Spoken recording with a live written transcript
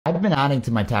I've been adding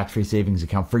to my tax-free savings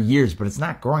account for years, but it's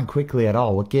not growing quickly at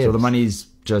all. What gives? So the money's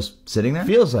just sitting there?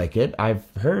 Feels like it. I've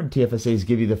heard TFSAs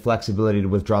give you the flexibility to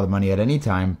withdraw the money at any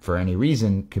time for any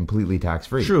reason, completely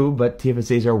tax-free. True, but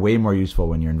TFSAs are way more useful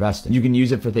when you're investing. You can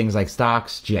use it for things like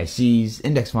stocks, GICs,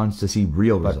 index funds to see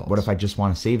real results. What if I just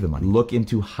want to save the money? Look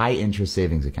into high-interest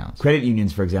savings accounts. Credit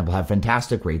unions, for example, have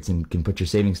fantastic rates and can put your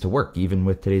savings to work, even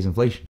with today's inflation.